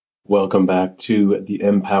Welcome back to the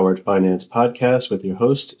Empowered Finance Podcast with your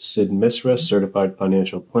host, Sid Misra, Certified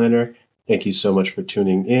Financial Planner. Thank you so much for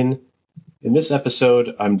tuning in. In this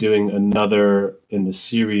episode, I'm doing another in the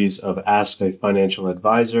series of Ask a Financial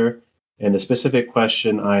Advisor. And the specific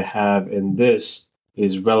question I have in this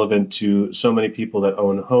is relevant to so many people that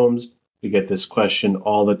own homes. We get this question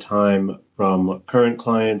all the time from current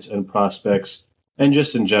clients and prospects, and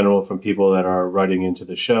just in general from people that are writing into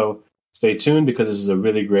the show. Stay tuned because this is a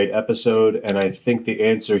really great episode, and I think the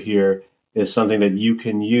answer here is something that you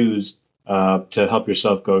can use to help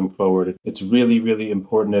yourself going forward. It's really, really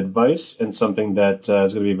important advice and something that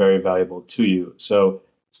is going to be very valuable to you. So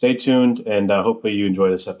stay tuned, and hopefully you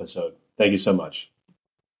enjoy this episode. Thank you so much.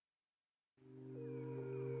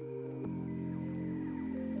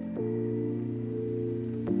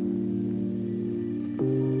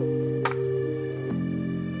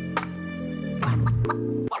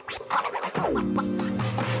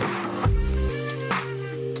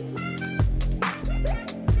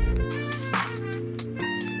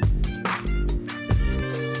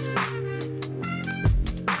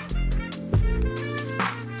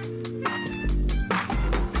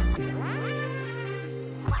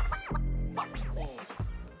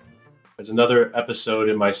 There's another episode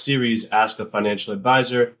in my series, Ask a Financial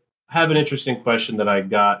Advisor. I have an interesting question that I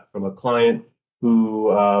got from a client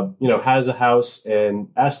who, has a house and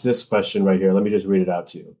asked this question right here. Let me just read it out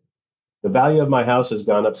to you. The value of my house has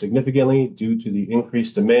gone up significantly due to the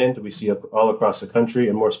increased demand we see all across the country,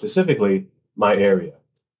 and more specifically, my area.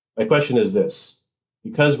 My question is this: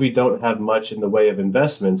 because we don't have much in the way of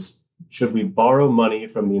investments, should we borrow money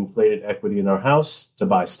from the inflated equity in our house to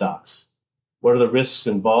buy stocks? What are the risks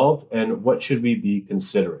involved, and what should we be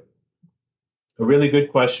considering? A really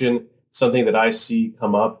good question, something that I see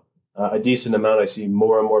come up a decent amount. I see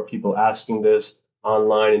more and more people asking this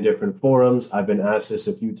online in different forums. I've been asked this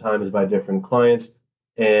a few times by different clients,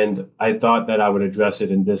 and I thought that I would address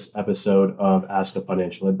it in this episode of Ask a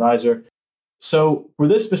Financial Advisor. So for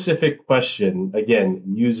this specific question, again,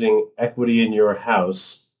 using equity in your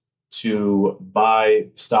house to buy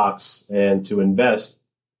stocks and to invest,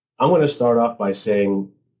 I'm going to start off by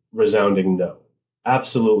saying resounding no.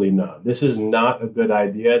 Absolutely not. This is not a good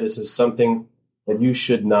idea. This is something that you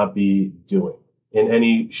should not be doing in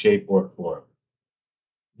any shape or form.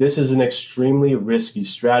 This is an extremely risky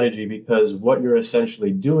strategy because what you're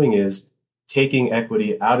essentially doing is taking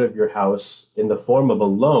equity out of your house in the form of a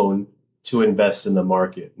loan to invest in the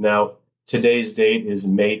market. Now, today's date is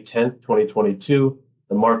May 10th, 2022.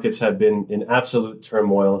 The markets have been in absolute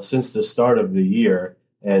turmoil since the start of the year.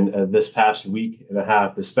 And this past week and a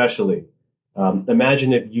half, especially.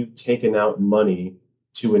 Imagine if you've taken out money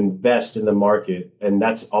to invest in the market, and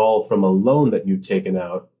that's all from a loan that you've taken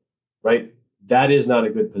out, right? That is not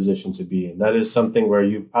a good position to be in. That is something where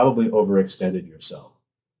you've probably overextended yourself.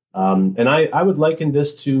 And I would liken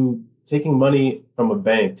this to taking money from a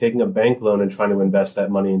bank, taking a bank loan and trying to invest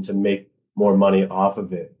that money and to make more money off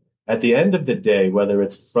of it. At the end of the day, whether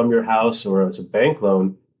it's from your house or it's a bank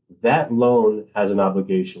loan, that loan has an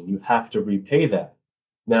obligation. You have to repay that.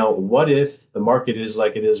 Now, what if the market is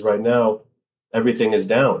like it is right now? Everything is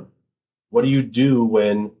down. What do you do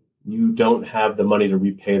when you don't have the money to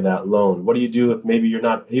repay that loan? What do you do if maybe you're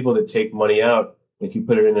not able to take money out if you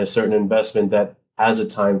put it in a certain investment that has a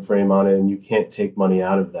time frame on it and you can't take money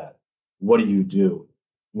out of that? What do you do?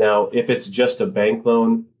 Now, if it's just a bank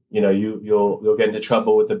loan, you'll get into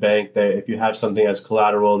trouble with the bank. If you have something as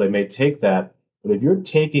collateral, they may take that. But if you're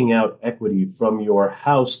taking out equity from your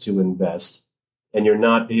house to invest and you're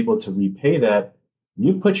not able to repay that,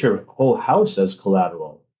 you've put your whole house as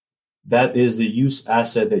collateral. That is the use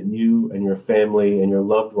asset that you and your family and your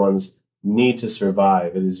loved ones need to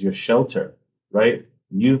survive. It is your shelter, right?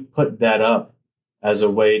 You've put that up as a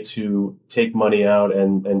way to take money out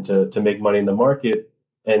and to make money in the market.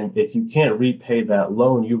 And if you can't repay that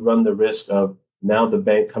loan, you run the risk of now the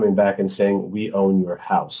bank coming back and saying, we own your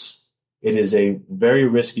house. It is a very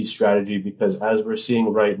risky strategy because as we're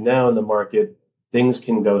seeing right now in the market, things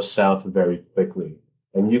can go south very quickly.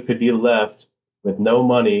 And you could be left with no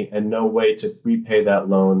money and no way to repay that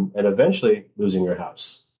loan and eventually losing your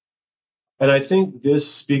house. And I think this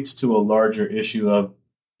speaks to a larger issue of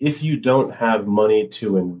if you don't have money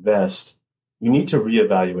to invest, you need to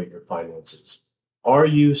reevaluate your finances. Are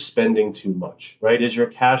you spending too much, right? Is your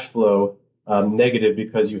cash flow negative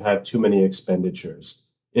because you have too many expenditures?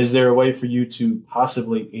 Is there a way for you to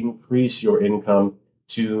possibly increase your income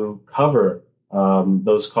to cover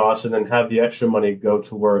those costs and then have the extra money go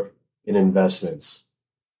to work in investments?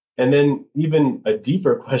 And then even a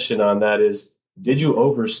deeper question on that is, did you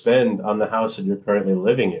overspend on the house that you're currently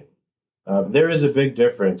living in? There is a big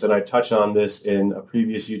difference, and I touch on this in a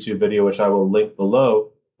previous YouTube video, which I will link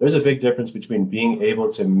below. There's a big difference between being able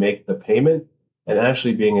to make the payment and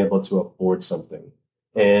actually being able to afford something.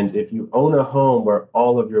 And if you own a home where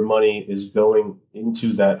all of your money is going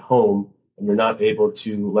into that home and you're not able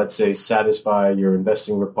to, let's say, satisfy your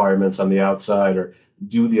investing requirements on the outside or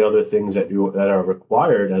do the other things that are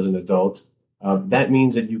required as an adult, that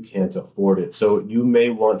means that you can't afford it. So you may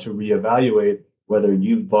want to reevaluate whether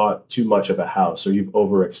you've bought too much of a house or you've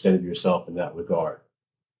overextended yourself in that regard.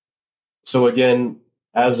 So again,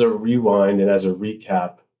 as a rewind and as a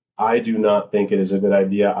recap, I do not think it is a good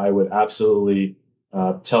idea. I would absolutely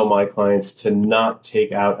tell my clients to not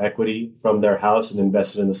take out equity from their house and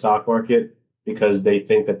invest it in the stock market because they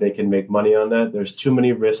think that they can make money on that. There's too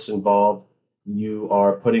many risks involved. You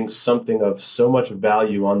are putting something of so much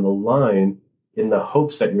value on the line in the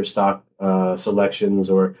hopes that your stock selections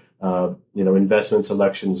or investment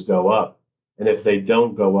selections go up. And if they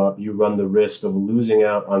don't go up, you run the risk of losing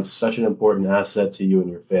out on such an important asset to you and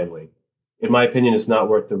your family. In my opinion, it's not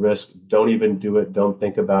worth the risk. Don't even do it. Don't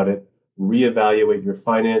think about it. Reevaluate your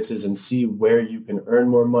finances and see where you can earn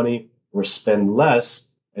more money or spend less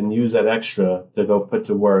and use that extra to go put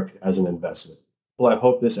to work as an investment. Well, I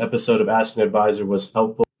hope this episode of Ask an Advisor was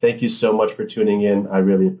helpful. Thank you so much for tuning in. I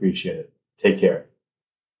really appreciate it. Take care.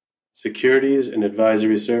 Securities and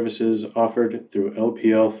advisory services offered through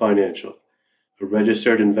LPL Financial, a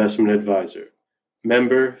registered investment advisor.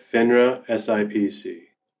 Member FINRA SIPC.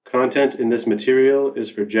 Content in this material is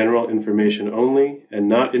for general information only and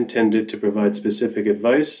not intended to provide specific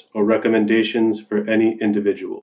advice or recommendations for any individual.